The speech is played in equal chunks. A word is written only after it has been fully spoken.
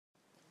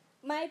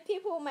My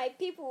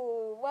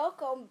people,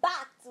 welcome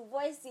back to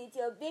Voice It.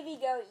 Your baby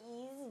girl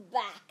is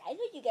back. I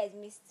know you guys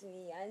missed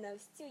me, and I'm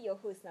still your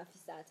host,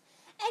 Nafisat.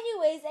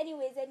 Anyways, I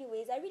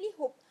really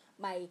hope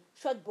my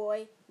short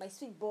boy, my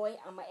sweet boy,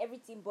 and my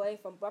everything boy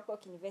from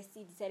Babcock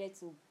University decided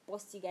to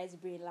bust you guys'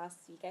 brain last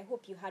week. I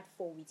hope you had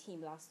fun with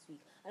him last week.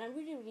 And I'm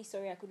really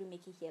sorry I couldn't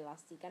make it here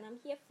last week. And I'm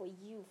here for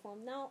you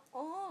from now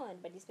on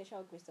by the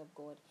special grace of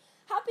God.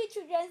 Happy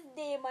Children's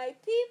Day, my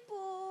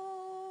people!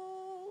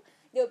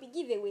 There will be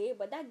giveaway,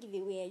 but that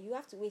giveaway you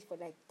have to wait for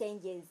like 10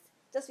 years.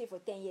 Just wait for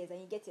 10 years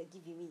and you get your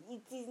giveaway.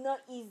 It is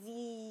not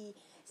easy.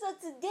 So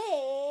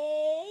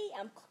today,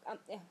 I'm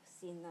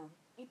see now.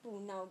 People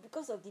now,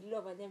 because of the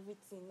love and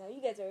everything, now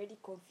you guys are already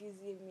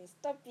confusing me.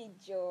 Stop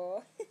it,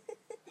 Joe.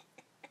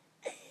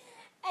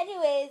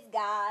 Anyways,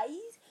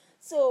 guys.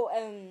 So,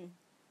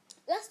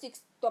 last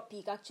week's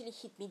topic actually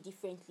hit me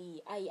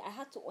differently. I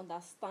had to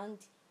understand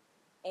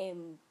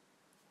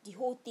the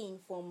whole thing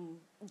from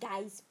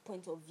guys'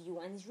 point of view,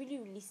 and it's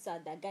really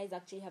sad that guys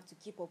actually have to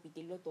keep up with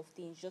a lot of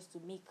things just to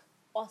make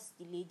us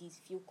the ladies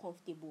feel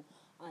comfortable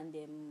and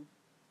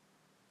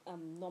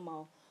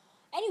normal.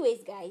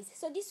 Anyways, guys,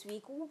 so this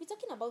week we'll be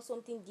talking about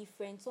something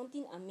different,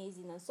 something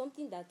amazing, and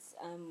something that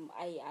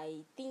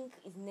I think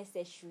is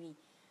necessary,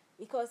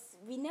 because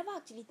we never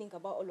actually think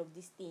about all of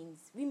these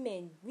things.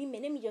 Women,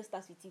 let me just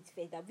start with it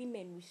first, that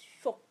women will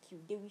shock you,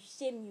 they will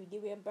shame you, they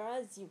will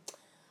embarrass you.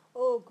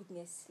 Oh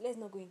goodness, let's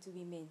not go into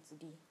women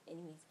today.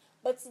 Anyways,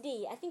 but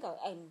today I think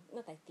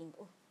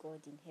oh God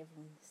in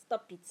heaven,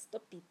 stop it.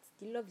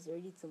 The love is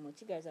already too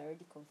much. You guys are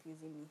already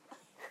confusing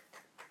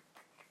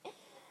me.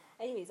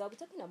 Anyways, I'll be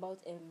talking about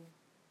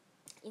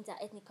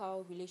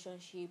interethnical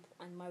relationship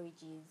and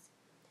marriages.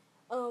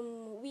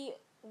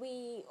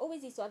 We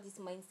always used to have this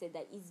mindset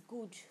that it's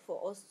good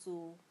for us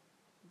to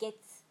get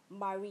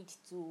married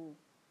to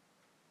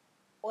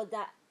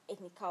other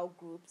ethnical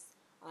groups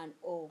and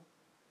all.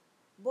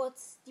 But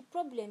the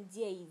problem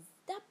there is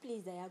that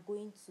place that you're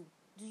going to.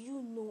 Do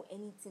you know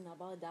anything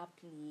about that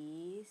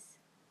place?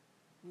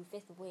 You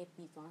first of all help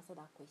me to answer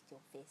that question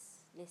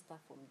first. Let's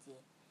start from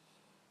there.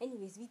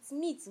 Anyways, with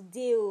me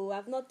today,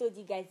 I've not told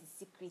you guys the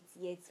secret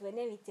yet. Well,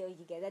 let me tell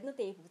you guys. I've not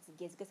told you people to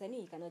guess because I know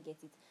you cannot get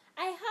it.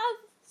 I have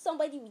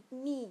somebody with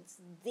me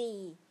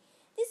today.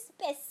 This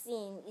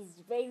person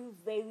is very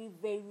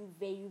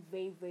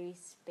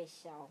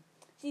special.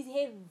 She's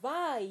a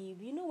vibe.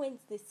 You know when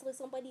they say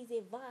somebody is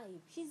a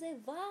vibe? She's a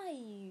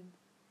vibe.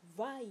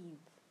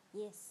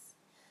 Yes.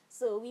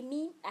 So with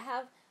me, I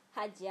have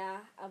Haja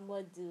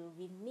Amadu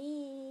with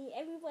me.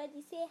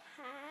 Everybody say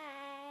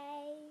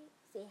hi.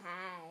 Say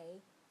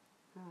hi.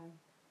 Hi.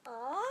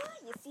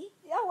 You see?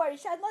 Don't worry,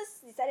 she has not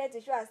decided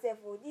to show herself.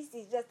 This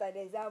is just an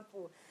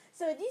example.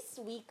 So this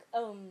week,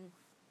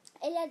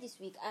 earlier this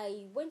week,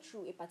 I went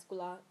through a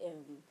particular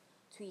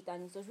tweet,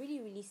 and it was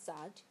really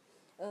sad.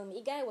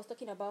 A guy was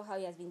talking about how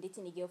he has been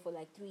dating a girl for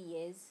like 3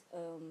 years.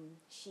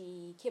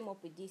 She came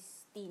up with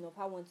this thing of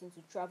her wanting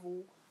to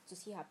travel to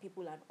see her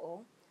people and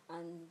all.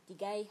 And the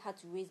guy had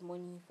to raise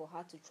money for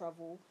her to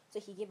travel. So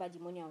he gave her the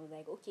money and was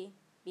like, okay,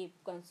 babe,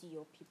 go and see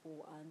your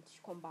people and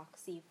come back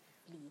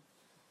safely.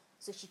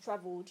 So she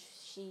traveled.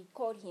 She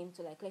called him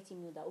to like let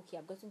him know that, okay,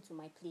 I've gotten to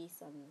my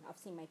place and I've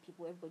seen my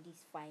people. Everybody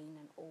is fine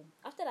and all.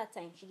 After that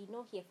time,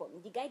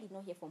 the guy did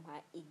not hear from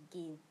her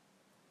again.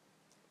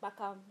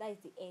 That is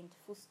the end,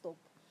 full stop.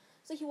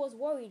 So he was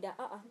worried that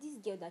this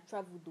girl that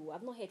traveled though,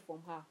 I've not heard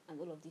from her and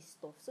all of this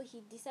stuff. So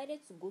he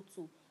decided to go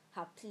to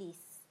her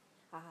place,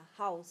 her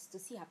house, to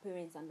see her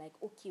parents and like,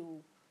 okay,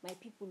 my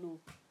people,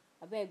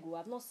 I better go.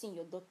 I've not seen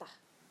your daughter.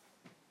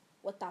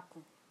 What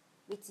happened?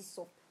 Wait is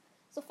up.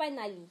 So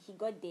finally he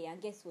got there,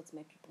 and guess what,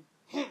 my people?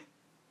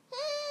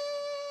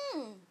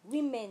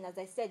 Women, as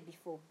I said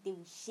before, they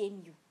will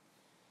shame you.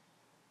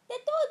 They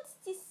told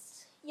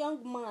this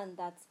young man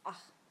that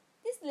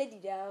this lady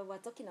that we're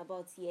talking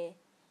about here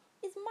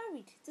is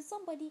married to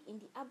somebody in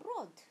the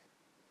abroad.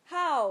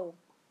 How?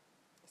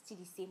 It's still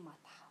the same matter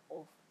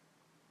of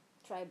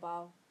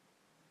tribal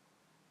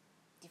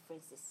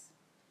differences.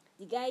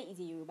 The guy is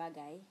a Yoruba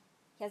guy.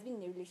 He has been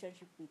in a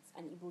relationship with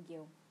an Igbo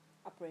girl,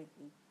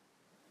 apparently.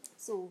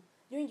 So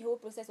during the whole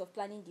process of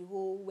planning the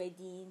whole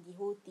wedding, the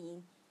whole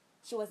thing,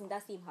 she was in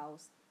that same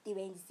house. They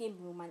were in the same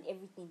room and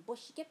everything. But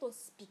she kept on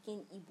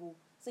speaking Igbo.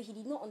 So he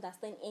did not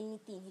understand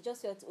anything. He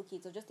just felt, okay,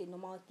 it was just a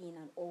normal thing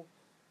and all.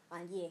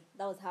 And yeah,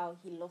 that was how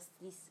he lost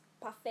this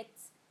perfect,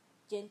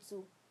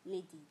 gentle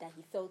lady that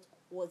he felt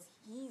was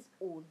his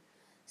own.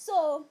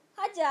 So,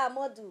 Haja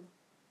Amadu,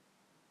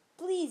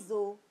 please,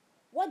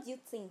 what do you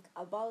think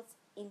about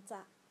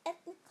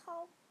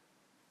interethnical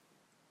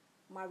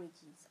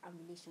marriages and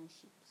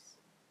relationships?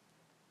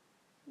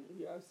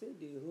 You have said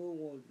the whole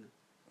world now.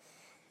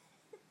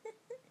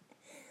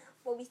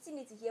 But we still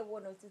need to hear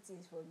one or two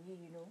things from you,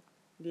 you know.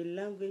 The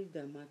language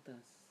that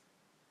matters.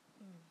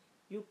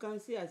 You can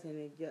see as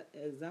an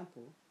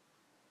example,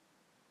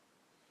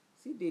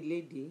 see the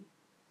lady,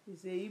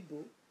 is a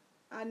Igbo,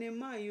 and a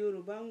man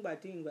Yoruba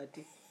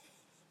ngbati.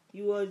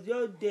 He was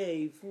just there,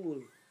 a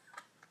fool.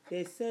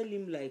 They sell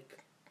him like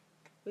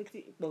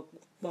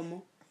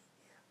pomo.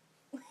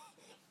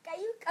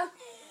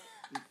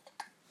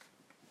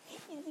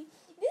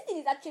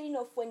 actually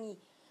not funny.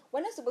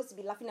 We're not supposed to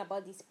be laughing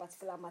about this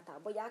particular matter,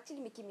 but you're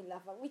actually making me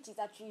laugh, which is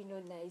actually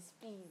not nice.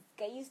 Please,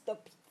 can you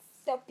stop it?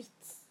 Stop it.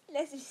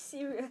 Let's be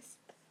serious.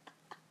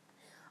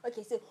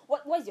 Okay, so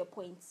what's your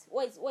point?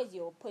 What's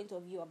your point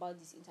of view about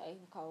this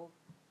interethnical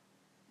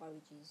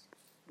marriages?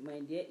 My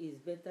dear, it's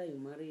better you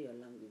marry your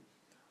language.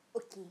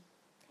 Okay.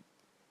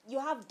 You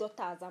have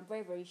daughters, I'm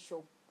very, very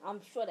sure. I'm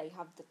sure that you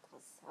have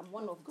daughters. I'm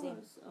one of them.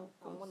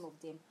 I'm one of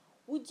them.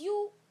 Would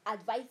you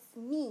advise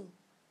me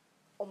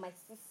or my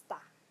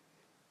sister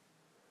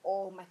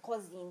or my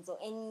cousins or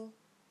any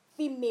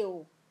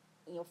female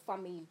in your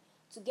family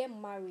to get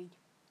married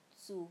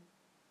to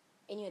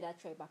any other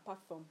tribe apart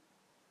from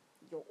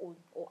your own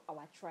or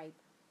our tribe?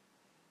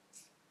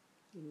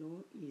 You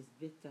know, it's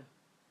better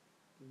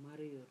to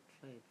marry your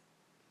tribe.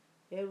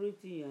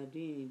 Everything you are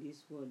doing in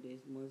this world, there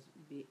must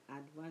be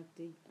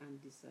advantage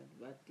and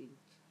disadvantage.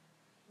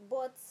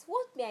 But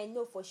what may I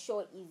know for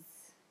sure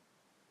is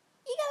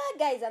Igala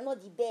guys are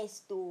not the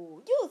best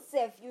though. You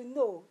self, you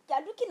know.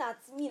 You're looking at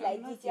me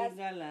like this.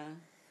 Igala.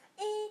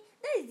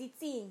 That is the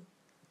thing.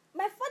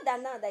 My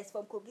father now that is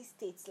from Kogi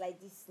State like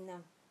this now.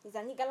 He's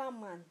an Igala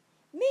man.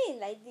 Me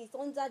like this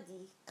under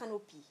the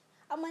canopy.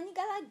 I'm an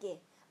Igala girl.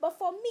 But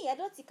for me, I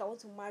don't think I want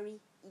to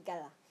marry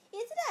Igala.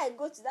 It's either I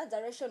go to that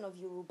direction of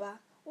Yoruba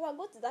or I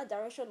go to that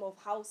direction of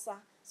Hausa.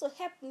 So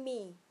help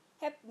me.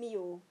 Help me,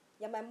 oh.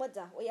 You're my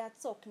mother. Oh, yeah,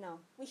 talk now.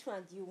 Which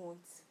one do you want?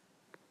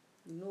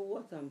 You know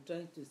what I'm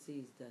trying to say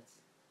is that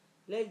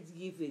let's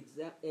give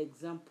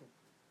example.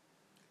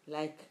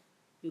 Like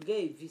you get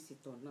a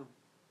visitor now.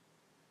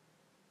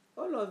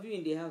 All of you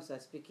in the house are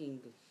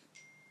speaking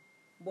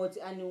English.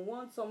 And you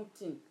want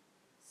something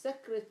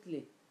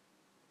secretly.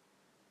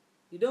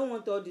 You don't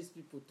want all these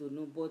people to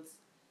know, but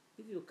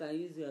if you can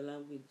use your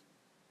language.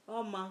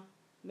 Oma,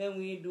 men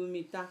we do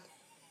mita.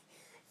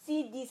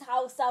 See this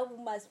Hausa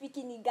woman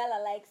speaking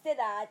Igala like said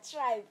our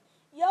tribe.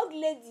 Young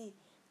lady,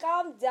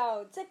 calm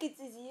down. Take it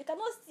easy. You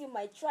cannot steal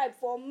my tribe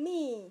for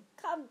me.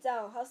 Calm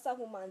down, Hausa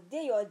woman.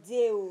 Day your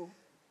day, oh.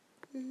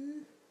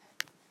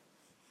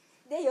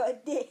 Day your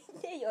day.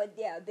 Day your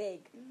day, I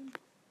beg.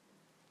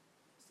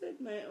 Said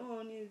my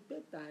own is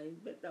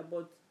better,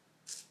 but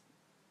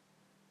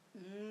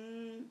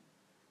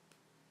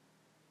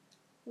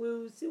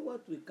we'll see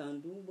what we can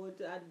do. But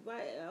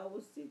I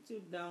will sit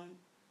you down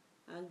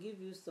and give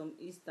you some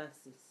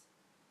instances.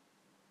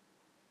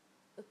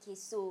 Okay,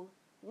 so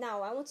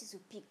now I want you to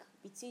pick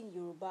between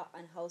Yoruba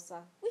and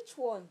Hausa. Which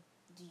one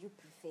do you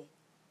prefer?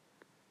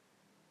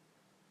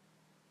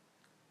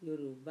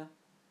 Yoruba.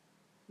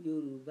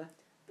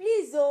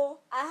 Please, oh,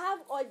 I have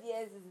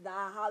audiences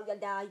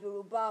that are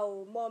Yoruba.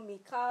 Oh, mommy,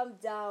 calm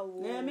down.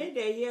 Oh. Yeah, make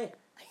they hear.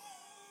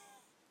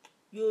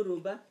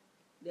 Yoruba,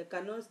 they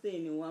cannot stay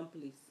in one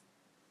place.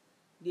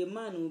 The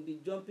man will be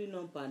jumping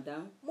up and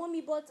down.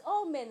 Mommy, but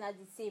all men are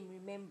the same,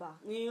 remember?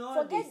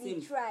 Forget the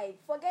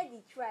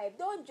tribe.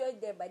 Don't judge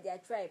them by their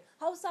tribe.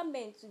 Hausa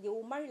men too, they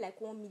will marry like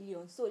 1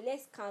 million. So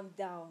let's calm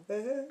down.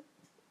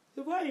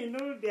 So when you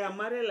know they are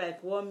married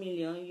like 1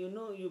 million, you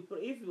know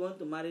if you want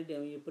to marry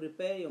them, you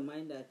prepare your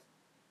mind that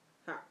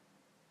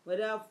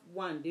whether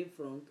one day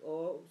front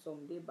or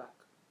some day back.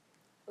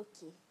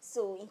 Okay,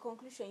 so in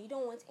conclusion, you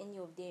don't want any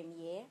of them,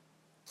 yeah?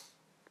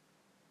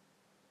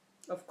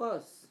 Of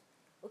course.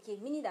 Okay,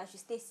 meaning that I should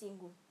stay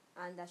single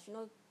and I should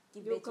not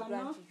give birth to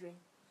grandchildren.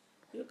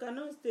 You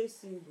cannot stay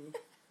single.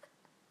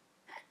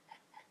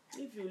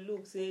 If you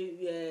look,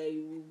 say,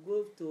 you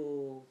go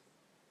to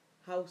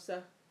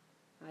Hausa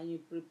and you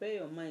prepare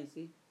your mind,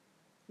 see,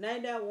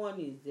 neither one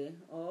is there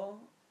or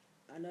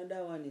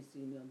another one is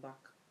in your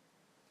back.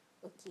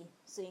 Okay,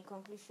 so in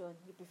conclusion,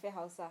 you prefer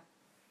Hausa?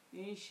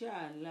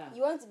 Inshallah.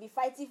 You want to be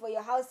fighting for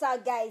your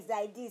Hausa guys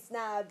like this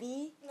now,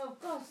 Abi?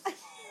 Of course.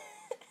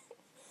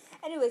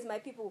 Anyways, my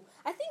people,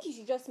 I think you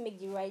should just make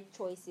the right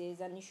choices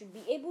and you should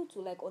be able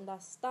to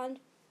understand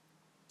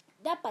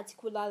that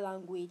particular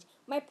language.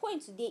 My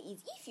point today is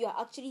if you are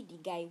actually the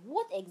guy,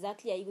 what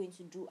exactly are you going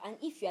to do? And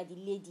if you are the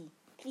lady,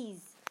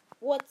 please,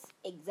 what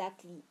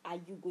exactly are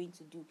you going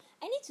to do?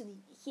 I need to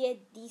hear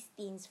these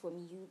things from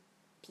you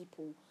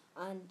people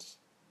and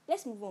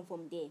let's move on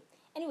from there.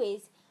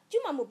 Anyways,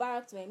 Juma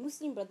Mubarak to my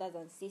Muslim brothers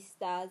and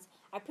sisters.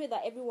 I pray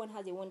that everyone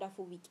has a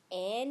wonderful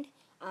weekend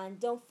and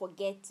don't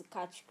forget to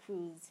catch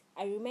cruise.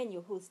 I remain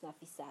your host,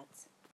 Nafisat.